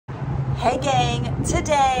Hey gang,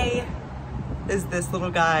 today is this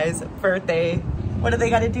little guy's birthday. What do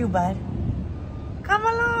they gotta do, bud? Come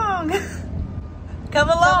along. Come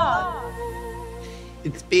along.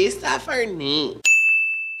 It's based off our name.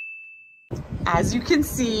 As you can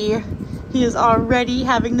see, he is already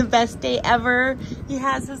having the best day ever. He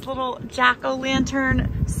has his little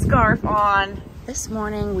jack-o'-lantern scarf on. This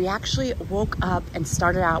morning, we actually woke up and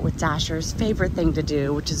started out with Dasher's favorite thing to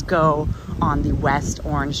do, which is go on the West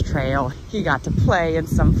Orange Trail. He got to play in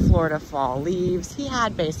some Florida fall leaves. He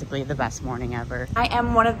had basically the best morning ever. I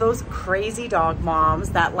am one of those crazy dog moms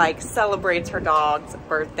that like celebrates her dog's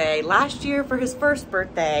birthday. Last year for his first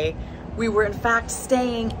birthday, we were in fact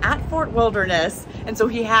staying at Fort Wilderness, and so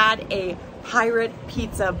he had a pirate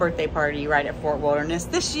pizza birthday party right at Fort Wilderness.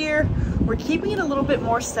 This year, we're keeping it a little bit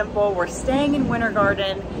more simple. We're staying in Winter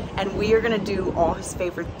Garden, and we are gonna do all his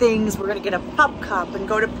favorite things. We're gonna get a pup cup and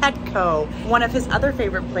go to Petco. One of his other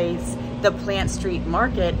favorite places, the Plant Street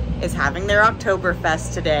Market, is having their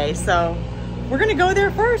Oktoberfest today, so we're gonna go there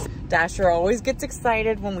first. Dasher always gets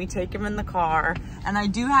excited when we take him in the car, and I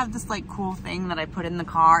do have this like cool thing that I put in the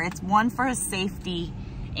car. It's one for his safety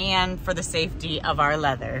and for the safety of our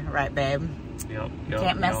leather, right babe? Yep.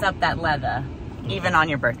 Can't mess up that leather, even on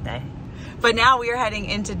your birthday. But now we are heading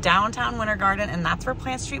into downtown Winter Garden, and that's where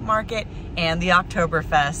Plant Street Market and the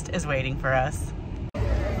Oktoberfest is waiting for us.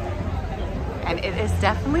 And it is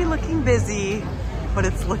definitely looking busy, but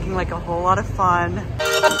it's looking like a whole lot of fun.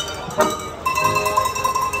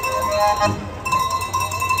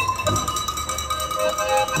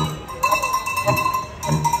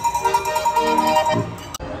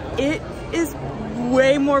 It is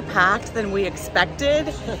way more packed than we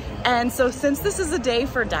expected. And so since this is a day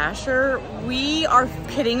for Dasher, we are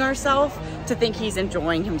kidding ourselves to think he's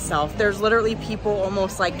enjoying himself. There's literally people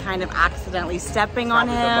almost like kind of accidentally stepping on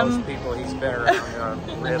him. Most people he's been around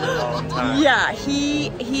a really long time. Yeah,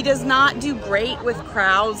 he does not do great with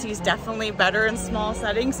crowds. He's definitely better in small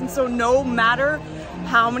settings. And so no matter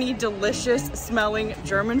how many delicious smelling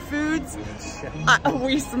German foods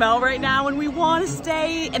we smell right now, and we want to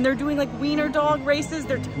stay, and they're doing like wiener dog races.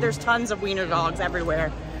 There's tons of wiener dogs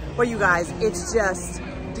everywhere. Well, you guys, it's just,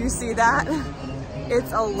 do you see that?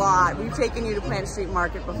 It's a lot. We've taken you to Plant Street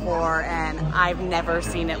Market before, and I've never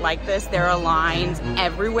seen it like this. There are lines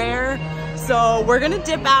everywhere. So we're gonna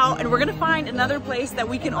dip out, and we're gonna find another place that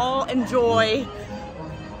we can all enjoy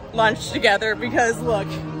lunch together, because look,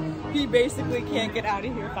 he basically can't get out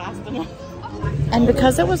of here fast enough. And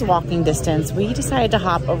because it was walking distance, we decided to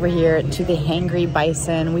hop over here to the Hangry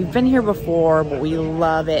Bison. We've been here before, but we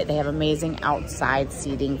love it. They have amazing outside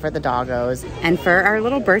seating for the doggos. And for our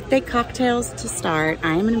little birthday cocktails to start,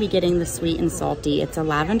 I'm gonna be getting the sweet and salty. It's a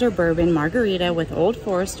lavender bourbon margarita with Old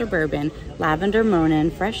Forester bourbon, lavender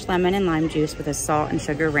Monin, fresh lemon and lime juice with a salt and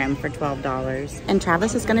sugar rim for $12. And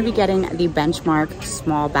Travis is gonna be getting the Benchmark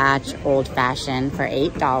small batch old fashioned for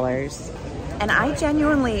 $8. And I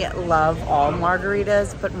genuinely love all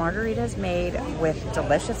margaritas, but margaritas made with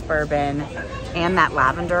delicious bourbon and that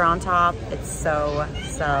lavender on top, it's so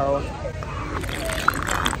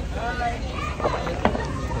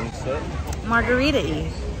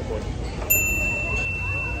margarita-y.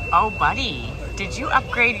 Oh, buddy, did you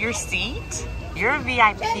upgrade your seat? You're a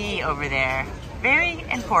VIP over there. Very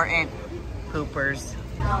important, poopers.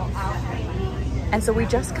 And so we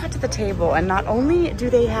just got to the table, and not only do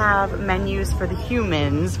they have menus for the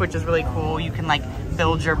humans, which is really cool, you can like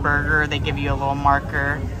build your burger, they give you a little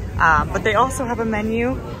marker, but they also have a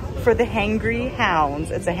menu for the Hangry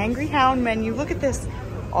Hounds. It's a Hangry Hound menu. Look at this,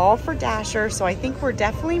 all for Dasher. So I think we're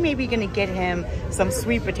definitely maybe gonna get him some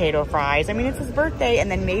sweet potato fries. I mean, it's his birthday,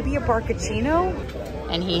 and then maybe a barcacino.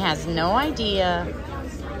 And he has no idea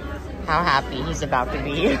how happy he's about to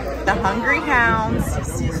be. The Hungry Hounds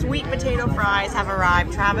sweet potato fries have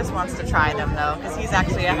arrived. Travis wants to try them though, because he's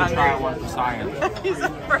actually a hungry. Try one for science. He's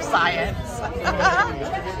for science.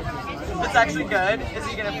 It's actually good. Is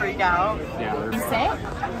he gonna freak out? Yeah. Can you say it?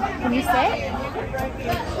 Can you say it?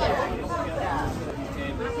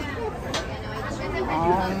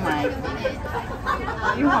 Oh my.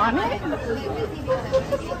 You want it?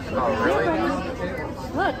 Oh, really?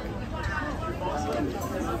 Look.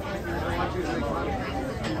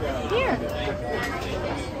 Here.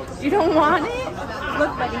 You don't want it?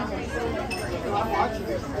 Look, buddy.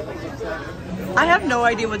 I have no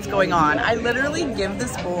idea what's going on. I literally give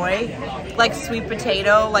this boy like sweet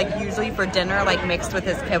potato, like usually for dinner, like mixed with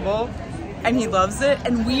his kibble, and he loves it.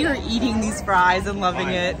 And we are eating these fries and loving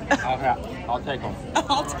it. I'll take them.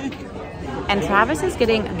 I'll take it. And Travis is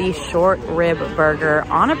getting the short rib burger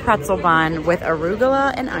on a pretzel bun with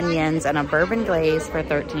arugula and onions and a bourbon glaze for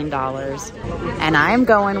 $13. And I'm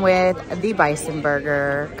going with the bison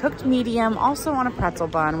burger, cooked medium, also on a pretzel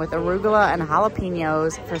bun with arugula and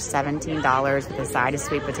jalapenos for $17 with a side of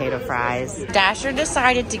sweet potato fries. Dasher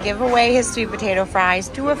decided to give away his sweet potato fries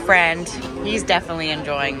to a friend. He's definitely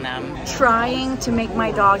enjoying them. Trying to make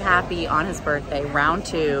my dog happy on his birthday, round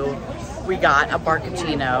 2. We got a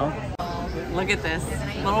barcacino. Look at this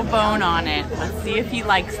little bone on it. Let's see if he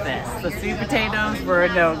likes this. The sweet potatoes were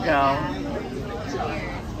a no-go.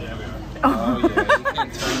 Oh yeah, you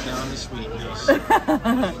can't turn down the sweetness.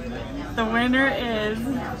 The winner is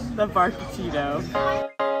the barcacino.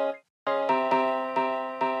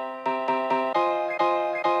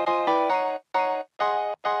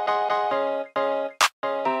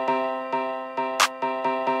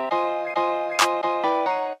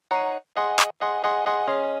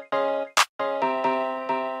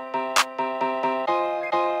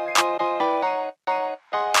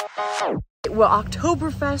 Well,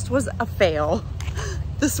 Oktoberfest was a fail.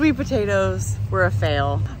 The sweet potatoes were a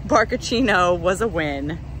fail. Barcacino was a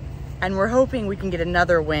win. And we're hoping we can get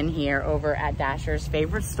another win here over at Dasher's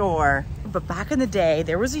favorite store. But back in the day,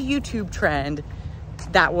 there was a YouTube trend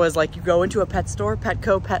that was like, you go into a pet store,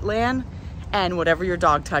 Petco, Petland, and whatever your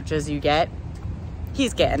dog touches, you get.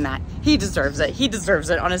 He's getting that. He deserves it. He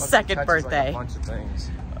deserves it on his second birthday. Like a bunch of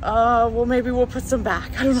things. Well, maybe we'll put some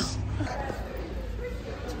back. I don't know.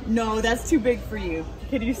 No, that's too big for you.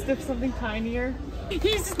 Can you sniff something tinier?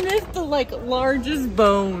 He sniffed the like largest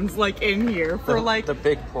bones like in here for like the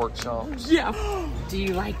big pork chunks. Yeah. Do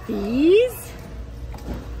you like these?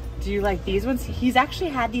 Do you like these ones? He's actually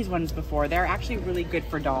had these ones before. They're actually really good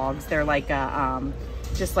for dogs. They're like a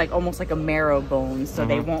just like almost like a marrow bone, so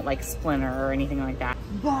they won't like splinter or anything like that.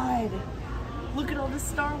 Bud, look at all this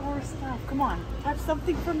Star Wars stuff. Come on, have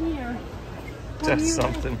something from here. That's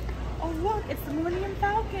something. Oh look, it's the Millennium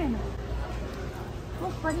Falcon.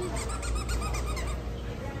 Look, buddy.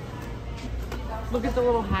 Look at the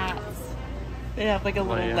little hats. They have like a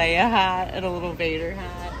little Leia hat and a little Vader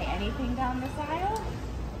hat. Anything down this aisle?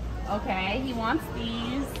 Okay, he wants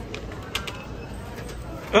these.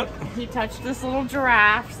 He touched this little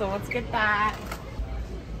giraffe, so let's get that.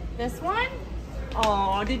 This one?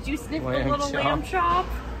 Oh, did you sniff the little lamb chop?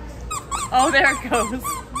 Oh, there it goes.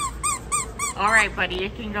 All right, buddy,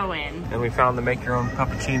 it can go in. And we found the make your own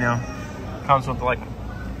puppuccino. Comes with like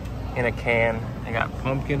in a can. They got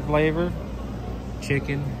pumpkin flavor,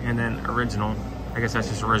 chicken, and then original. I guess that's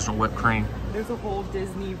just original whipped cream. There's a whole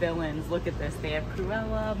Disney villains. Look at this. They have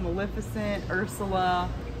Cruella, Maleficent, Ursula,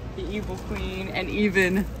 the Evil Queen, and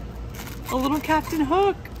even a little Captain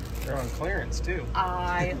Hook. They're on clearance too.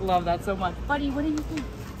 I love that so much. Buddy, what do you think?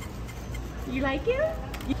 You like it?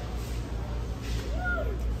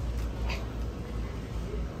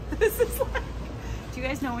 This is like, do you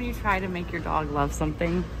guys know when you try to make your dog love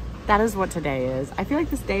something? That is what today is. I feel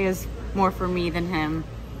like this day is more for me than him.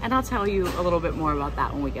 And I'll tell you a little bit more about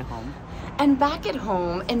that when we get home. And back at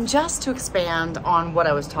home, and just to expand on what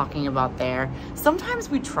I was talking about there,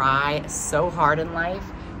 sometimes we try so hard in life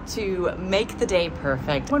to make the day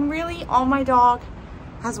perfect, when really all my dog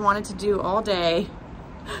has wanted to do all day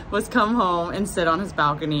was come home and sit on his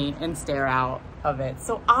balcony and stare out of it.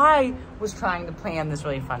 So I was trying to plan this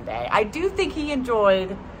really fun day. I do think he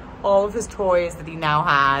enjoyed all of his toys that he now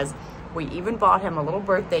has. We even bought him a little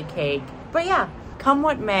birthday cake. But yeah, come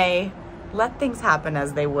what may, let things happen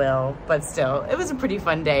as they will. But still, it was a pretty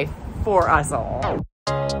fun day for us all.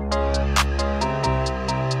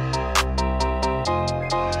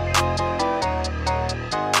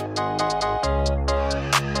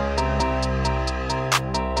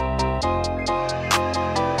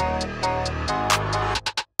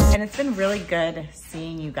 And it's been really good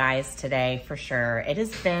seeing you guys today, for sure. It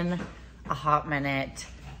has been a hot minute.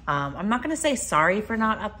 I'm not gonna say sorry for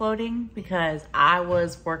not uploading because I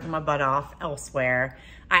was working my butt off elsewhere.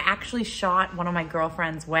 I actually shot one of my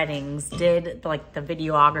girlfriend's weddings, did like the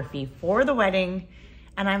videography for the wedding,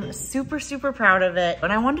 and I'm super, super proud of it.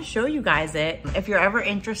 And I wanted to show you guys it. If you're ever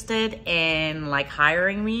interested in like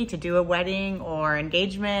hiring me to do a wedding or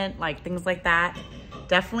engagement, like things like that,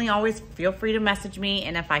 definitely always feel free to message me.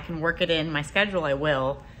 And if I can work it in my schedule, I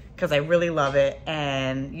will, because I really love it.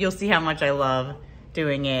 And you'll see how much I love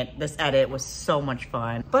doing it. This edit was so much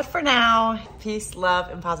fun. But for now, peace, love,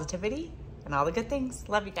 and positivity, and all the good things.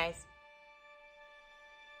 Love you guys.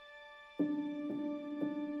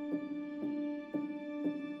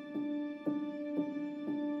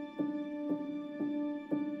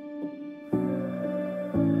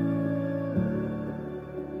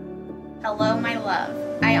 Hello, my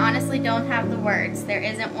love. I honestly don't have the words. There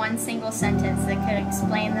isn't one single sentence that could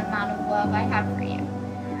explain the amount of love I have for you.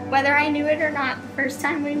 Whether I knew it or not, the first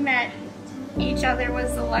time we met each other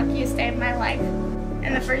was the luckiest day of my life.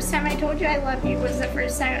 And the first time I told you I love you was the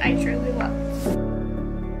first time I truly loved you.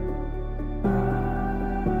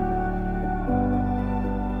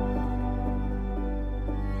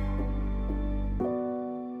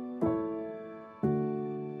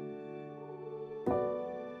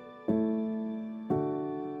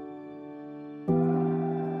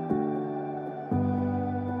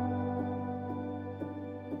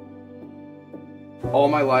 All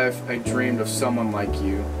my life, I dreamed of someone like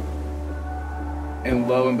you. And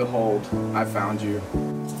lo and behold, I found you.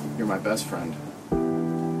 You're my best friend.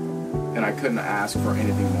 And I couldn't ask for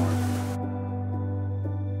anything more.